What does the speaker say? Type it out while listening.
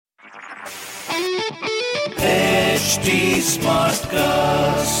HT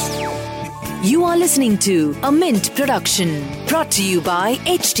Smartcast. You are listening to a Mint production brought to you by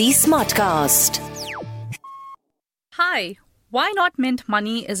HT Smartcast. Hi, Why Not Mint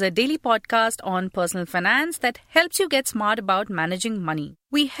Money is a daily podcast on personal finance that helps you get smart about managing money.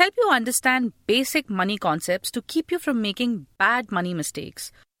 We help you understand basic money concepts to keep you from making bad money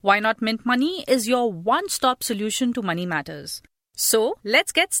mistakes. Why Not Mint Money is your one-stop solution to money matters. So,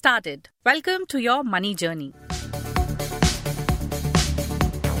 let's get started. Welcome to your money journey.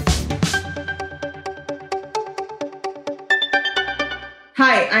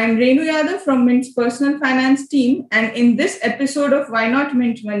 Hi, I'm Renu Yadav from Mint's personal finance team, and in this episode of Why Not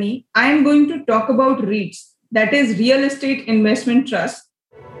Mint Money, I am going to talk about REITs, that is Real Estate Investment Trust.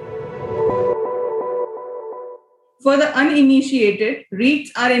 For the uninitiated, REITs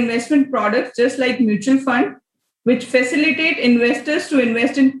are investment products just like mutual fund, which facilitate investors to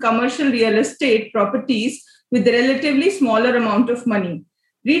invest in commercial real estate properties with a relatively smaller amount of money.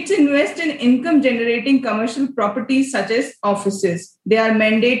 REITs invest in income-generating commercial properties such as offices. They are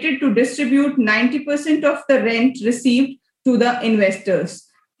mandated to distribute 90% of the rent received to the investors.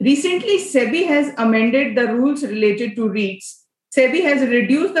 Recently, SEBI has amended the rules related to REITs. SEBI has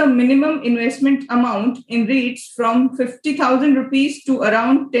reduced the minimum investment amount in REITs from 50,000 rupees to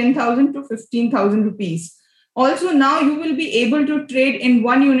around 10,000 to 15,000 rupees. Also, now you will be able to trade in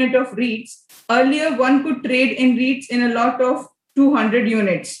 1 unit of REITs. Earlier, one could trade in REITs in a lot of 200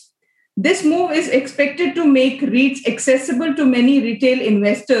 units. This move is expected to make REITs accessible to many retail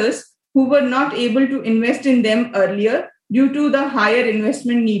investors who were not able to invest in them earlier due to the higher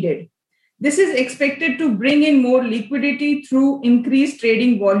investment needed. This is expected to bring in more liquidity through increased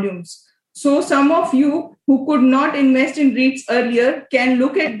trading volumes. So some of you who could not invest in REITs earlier can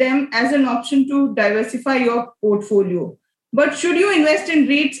look at them as an option to diversify your portfolio. But should you invest in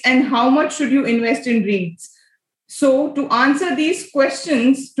REITs and how much should you invest in REITs? So to answer these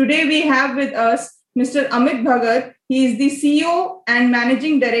questions, today we have with us Mr. Amit Bhagat. He is the CEO and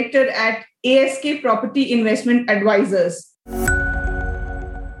Managing Director at ASK Property Investment Advisors.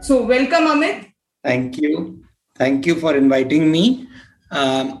 So welcome, Amit. Thank you. Thank you for inviting me.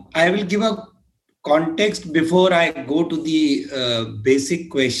 I will give a context before I go to the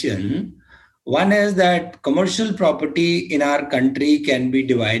basic question. One is that commercial property in our country can be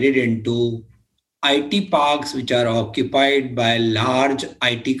divided into IT parks which are occupied by large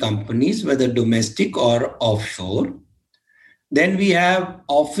IT companies, whether domestic or offshore. Then we have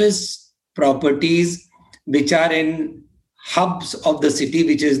office properties which are in hubs of the city,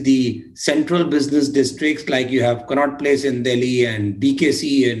 which is the central business districts, like you have Connaught Place in Delhi and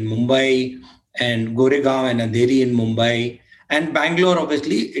BKC in Mumbai and Goregaon and Andheri in Mumbai. And Bangalore,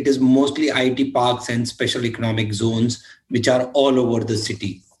 obviously, it is mostly IT parks and special economic zones, which are all over the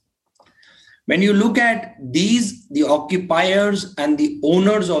city. When you look at these, the occupiers and the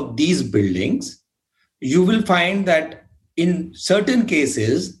owners of these buildings, you will find that in certain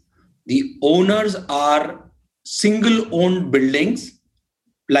cases, the owners are single-owned buildings,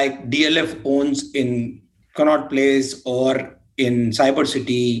 like DLF owns in Connaught Place or in Cyber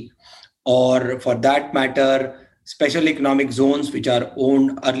City, or for that matter, special economic zones which are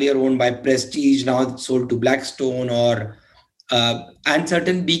earlier owned by Prestige, now sold to Blackstone, or and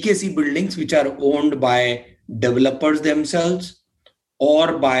certain BKC buildings which are owned by developers themselves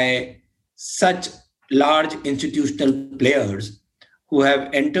or by such large institutional players who have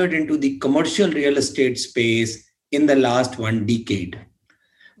entered into the commercial real estate space in the last 1 decade.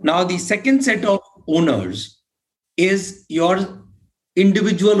 Now, the second set of owners is your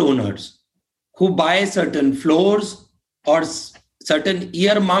individual owners who buy certain floors or certain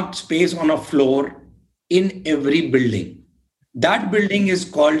earmarked space on a floor in every building. That building is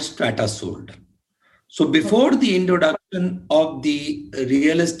called strata sold. So before the introduction of the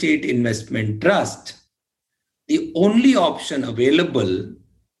real estate investment trust, the only option available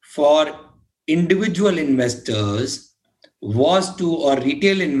for individual investors or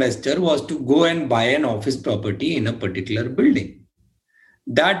retail investor was to go and buy an office property in a particular building.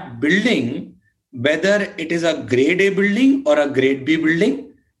 That building, whether it is a grade A building or a grade B building,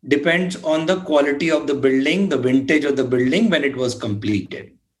 depends on the quality of the building, the vintage of the building when it was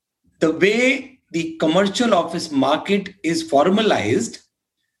completed. The way the commercial office market is formalized,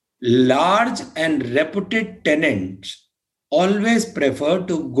 large and reputed tenants always prefer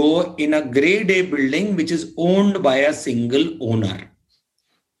to go in a grade A building which is owned by a single owner.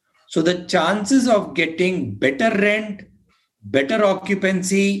 So the chances of getting better rent, better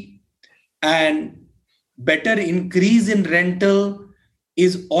occupancy, and better increase in rental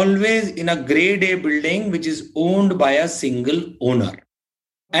is always in a grade A building which is owned by a single owner.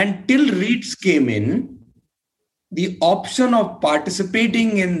 And till REITs came in, the option of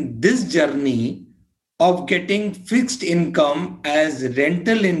participating in this journey of getting fixed income as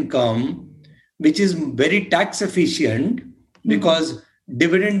rental income, which is very tax efficient because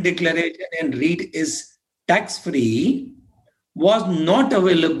dividend declaration and REIT is tax free, was not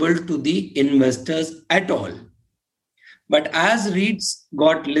available to the investors at all. But as REITs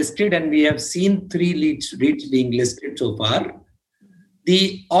got listed, and we have seen 3 REITs being listed so far,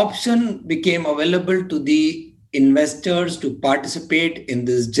 the option became available to the investors to participate in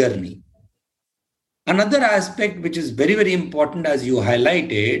this journey. Another aspect which is very, very important, as you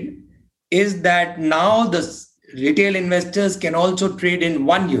highlighted, is that now the retail investors can also trade in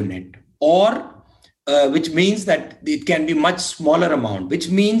 1 unit, or which means that it can be much smaller amount, which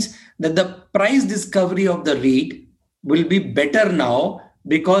means that the price discovery of the REIT will be better now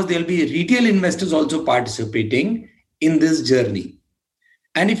because there'll be retail investors also participating in this journey.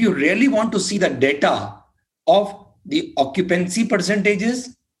 And if you really want to see the data of the occupancy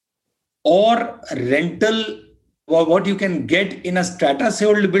percentages or rental, or what you can get in a strata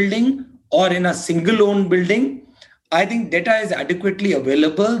sold building or in a single owned building, I think data is adequately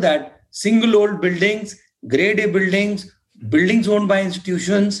available that single owned buildings, grade A buildings, buildings owned by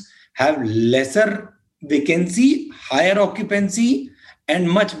institutions have lesser vacancy, higher occupancy, and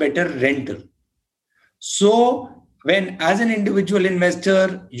much better rental. So when as an individual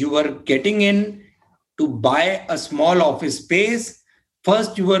investor, you were getting in to buy a small office space,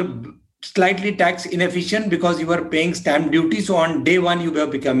 first you were slightly tax inefficient because you were paying stamp duty. So on day one, you were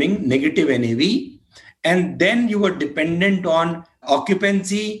becoming negative NAV. And then you were dependent on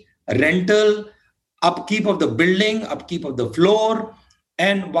occupancy, rental, upkeep of the building, upkeep of the floor.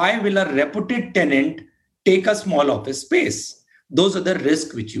 And why will a reputed tenant take a small office space? Those are the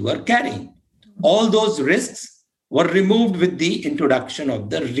risks which you are carrying. All those risks were removed with the introduction of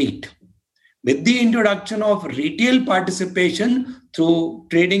the REIT. With the introduction of retail participation through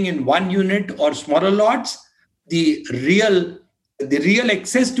trading in 1 unit or smaller lots, the real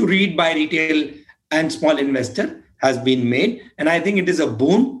access to REIT by retail and small investor has been made. And I think it is a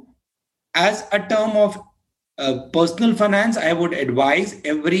boon. As a term of personal finance, I would advise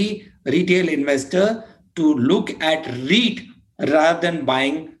every retail investor to look at REIT rather than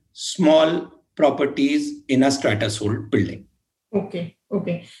buying small properties in a strata sold building. Okay.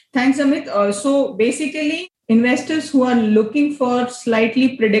 Thanks, Amit. So basically, investors who are looking for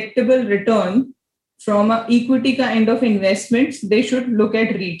slightly predictable return from an equity kind of investments, they should look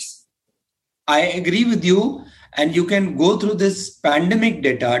at REITs. I agree with you. And you can go through this pandemic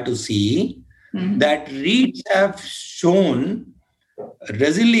data to see that REITs have shown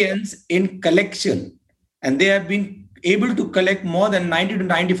resilience in collection. And they have been able to collect more than 90 to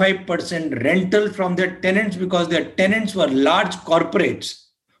 95% rental from their tenants because their tenants were large corporates.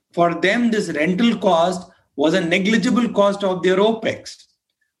 For them, this rental cost was a negligible cost of their OPEX.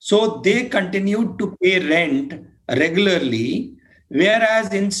 So they continued to pay rent regularly,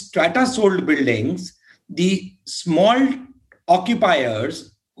 whereas in strata sold buildings, the small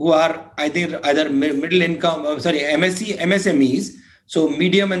occupiers who are either middle income, MSMEs, so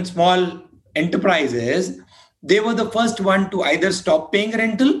medium and small enterprises, they were the first one to either stop paying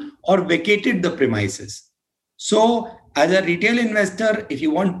rental or vacated the premises. So as a retail investor, if you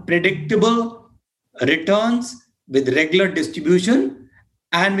want predictable returns with regular distribution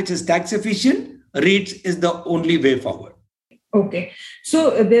and which is tax efficient, REITs is the only way forward. Okay.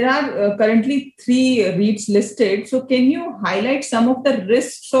 So there are currently 3 REITs listed. So can you highlight some of the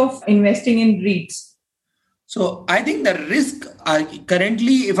risks of investing in REITs? So I think the risk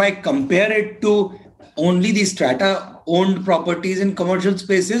currently, if I compare it to only the strata owned properties in commercial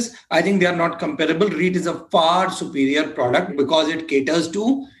spaces, I think they are not comparable. REIT is a far superior product because it caters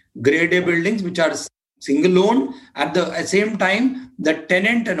to grade A buildings, which are single owned. At the same time, the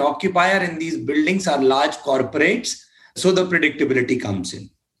tenant and occupier in these buildings are large corporates. So the predictability comes in.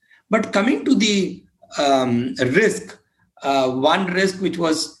 But coming to the risk, one risk which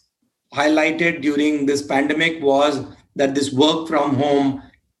was highlighted during this pandemic was that this work from home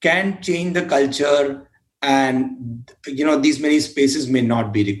can change the culture and, these many spaces may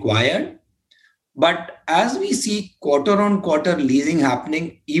not be required. But as we see quarter on quarter leasing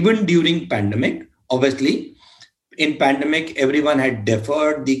happening, even during pandemic, obviously, in pandemic, everyone had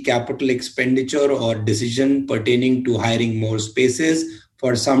deferred the capital expenditure or decision pertaining to hiring more spaces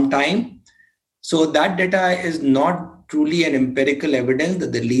for some time. So that data is not truly an empirical evidence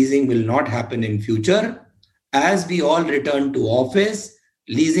that the leasing will not happen in future. As we all return to office,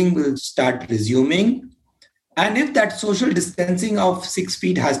 leasing will start resuming. And if that social distancing of 6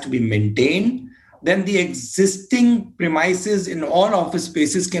 feet has to be maintained, then the existing premises in all office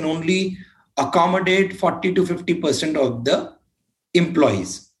spaces can only accommodate 40 to 50% of the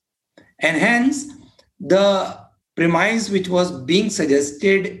employees. And hence, the premise which was being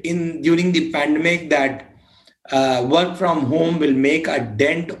suggested during the pandemic that work from home will make a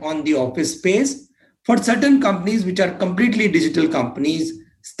dent on the office space, for certain companies which are completely digital companies,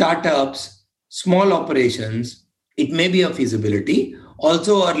 startups, small operations, it may be a feasibility.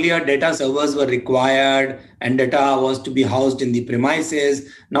 Also, earlier data servers were required and data was to be housed in the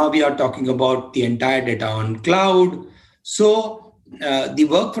premises. Now we are talking about the entire data on cloud. So the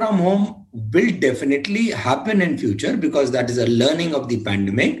work from home will definitely happen in future because that is a learning of the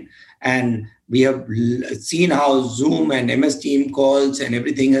pandemic. And we have seen how Zoom and MS Team calls and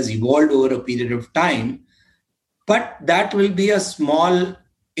everything has evolved over a period of time. But that will be a small,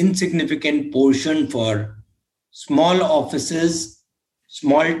 insignificant portion for small offices,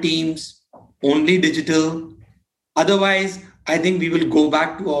 small teams, only digital. Otherwise, I think we will go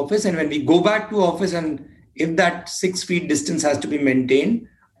back to office. And when we go back to office, and if that 6 feet distance has to be maintained,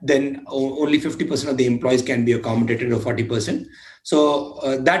 then only 50% of the employees can be accommodated, or 40%. So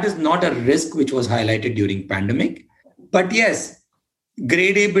that is not a risk which was highlighted during pandemic. But yes,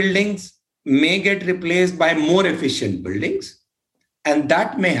 grade A buildings may get replaced by more efficient buildings. And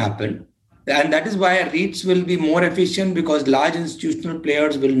that may happen. And that is why REITs will be more efficient, because large institutional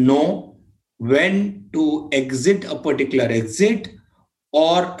players will know when to exit a particular exit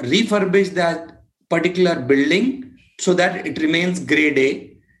or refurbish that particular building so that it remains grade A.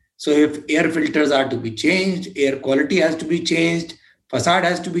 So if air filters are to be changed, air quality has to be changed, facade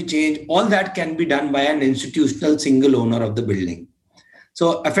has to be changed, all that can be done by an institutional single owner of the building.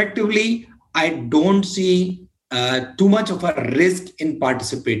 So effectively, I don't see too much of a risk in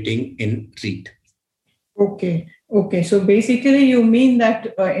participating in REIT. Okay. So basically, you mean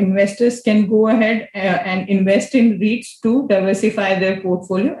that investors can go ahead and invest in REITs to diversify their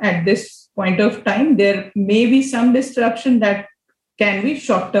portfolio at this point of time. There may be some disruption that can be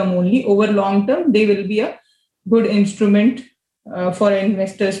short term only. Over long term, they will be a good instrument for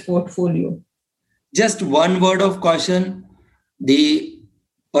investors' portfolio. Just one word of caution: the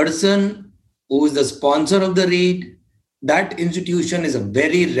person who is the sponsor of the REIT, that institution is a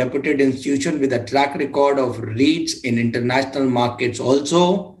very reputed institution with a track record of REITs in international markets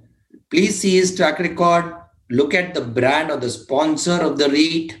also. Please see his track record, look at the brand or the sponsor of the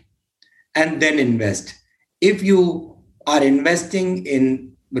REIT, and then invest. If you are investing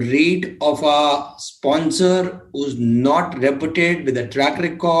in REIT of a sponsor who's not reputed with a track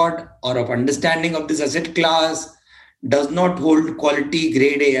record or of understanding of this asset class, does not hold quality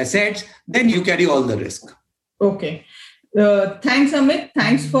grade A assets, then you carry all the risk. Okay. Thanks, Amit.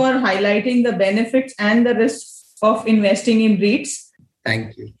 Thanks for highlighting the benefits and the risks of investing in REITs.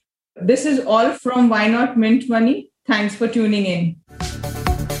 Thank you. This is all from Why Not Mint Money. Thanks for tuning in.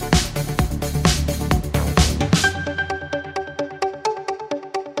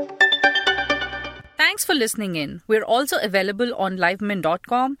 Thanks for listening in. We're also available on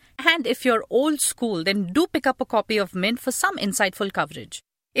livemint.com. And if you're old school, then do pick up a copy of Mint for some insightful coverage.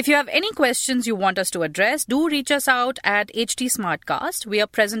 If you have any questions you want us to address, do reach us out at HT Smartcast. We are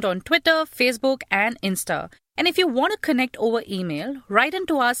present on Twitter, Facebook, and Insta. And if you want to connect over email, write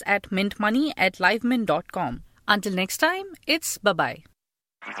into us at mintmoney@livemint.com. Until next time, it's bye-bye.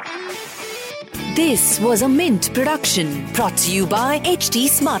 This was a Mint production brought to you by HT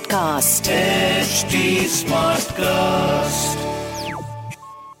Smartcast. HT Smartcast.